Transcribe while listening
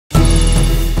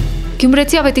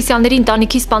Գյումրեցի ավետիսյանների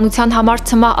ընտանիքի սպանության համար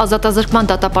ՑՄԱ ազատազրկման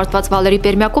դատապարտված Վալերի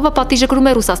Պերմյակովը պատիժը կրում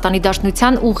է Ռուսաստանի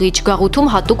Դաշնության ուղիչ գաղութում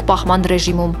հատուկ պահման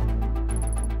ռեժիմում։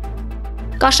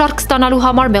 Կաշառք ստանալու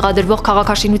համար մեղադրվող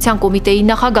քաղաքաշինության կոմիտեի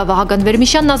նախագահ Վահագն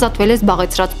Վերմիշյանն ազատվել է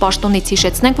զբաղեցրած պաշտոնից։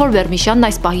 Հիշեցնենք, որ Վերմիշյանն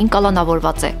այս պահին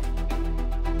կալանավորված է։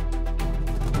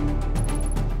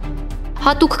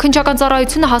 Հատուկ քննչական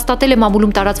ծառայությունը հաստատել է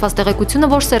մամուլում տարածված տեղեկությունը,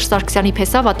 որ Սերժ Սարգսյանի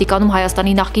փեսա Վատիկանում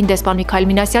Հայաստանի նախկին դեսպան Միքայել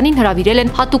Մինասյանին հրավիրել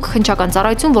են հատուկ քննչական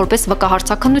ծառայություն որպես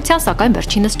վկահարցաքննության, սակայն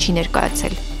վերջինս չի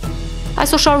ներկայացել։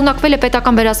 Այսօր շարունակվել է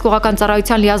պետական վերահսկողական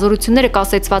ծառայության լիազորությունները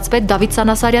կասեցված պետ Դավիթ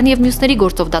Սանասարյանի եւ մյուսների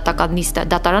գործով դատական նիստը։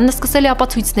 Դատարանն սկսել է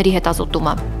ապացույցների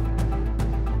հետազոտումը։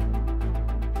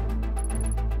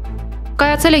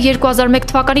 Կայացել է 2001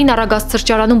 թվականին Արագած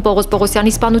սրճարանում Պողոս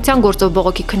Պողոսյանի սպանության գործով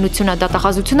բողոքի քննությունը։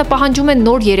 Դատախազությունը պահանջում է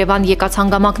նոր Երևան եկած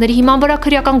հանգամանքների հիման վրա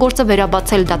քրեական գործը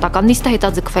վերաբացել, դատական նիստը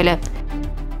հետաձգվել է։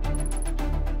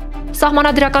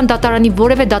 Սահմանադրական դատարանի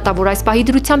որևէ դատավոր այս պահի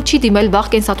դրությամբ չի դիմել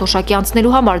վաղ կենսաթոշակի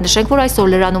անցնելու համար։ Նշենք, որ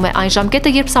այսօր լրանում է այն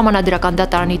ժամկետը, երբ Սահմանադրական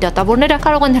դատարանի դատավորները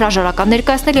կարող են հրաժարական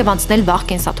ներկայացնել եւ անցնել վաղ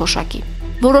կենսաթոշակի։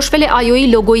 Որոշվել է ԱՅՈ-ի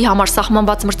լոգոյի համար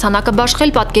սահմանված մրցանակը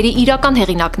բաշխել պատկերի իրական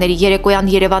հեղինակների Երեկոյան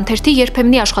Երևան թերթի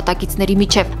երբեմնի աշխատակիցների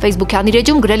միջև։ Facebook-յան իր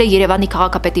էջում գրել է Երևանի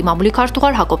քաղաքապետի մամուլի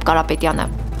քարտուղար Հակոբ Կարապետյանը։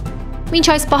 Մինչ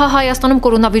այս պահը Հայաստանում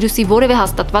կորոնավիրուսի որևէ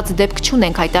հաստատված դեպք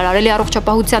չունենք, հայտարարել է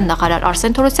առողջապահության նախարար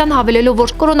Արսեն Թորոսյանը, հավելելով,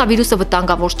 որ կորոնավիրուսը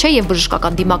վտանգավոր չէ եւ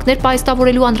բժշկական դիմակներ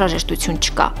պայստավորելու անհրաժեշտություն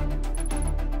չկա։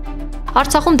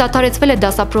 Արցախում դադարեցվել է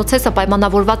դասապրոցեսը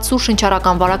պայմանավորված սուր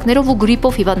շնչառական վարակներով ու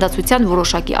գրիպով հիվանդացության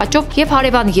որոշակի աճով եւ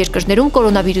հարևան երկրներում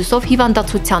կորոնավիրուսով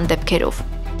հիվանդացության դեպքերով։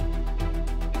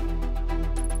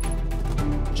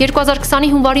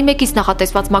 2020-ի հունվարի 1-ից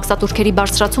նախատեսված մաքսատուրքերի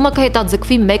բարձրացումը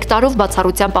կհետաձգվի 1 տարով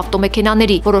բացառությամբ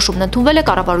ավտոմեքենաների։ Որոշումն ընդունվել է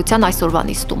կառավարության այսօրվա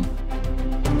նիստում։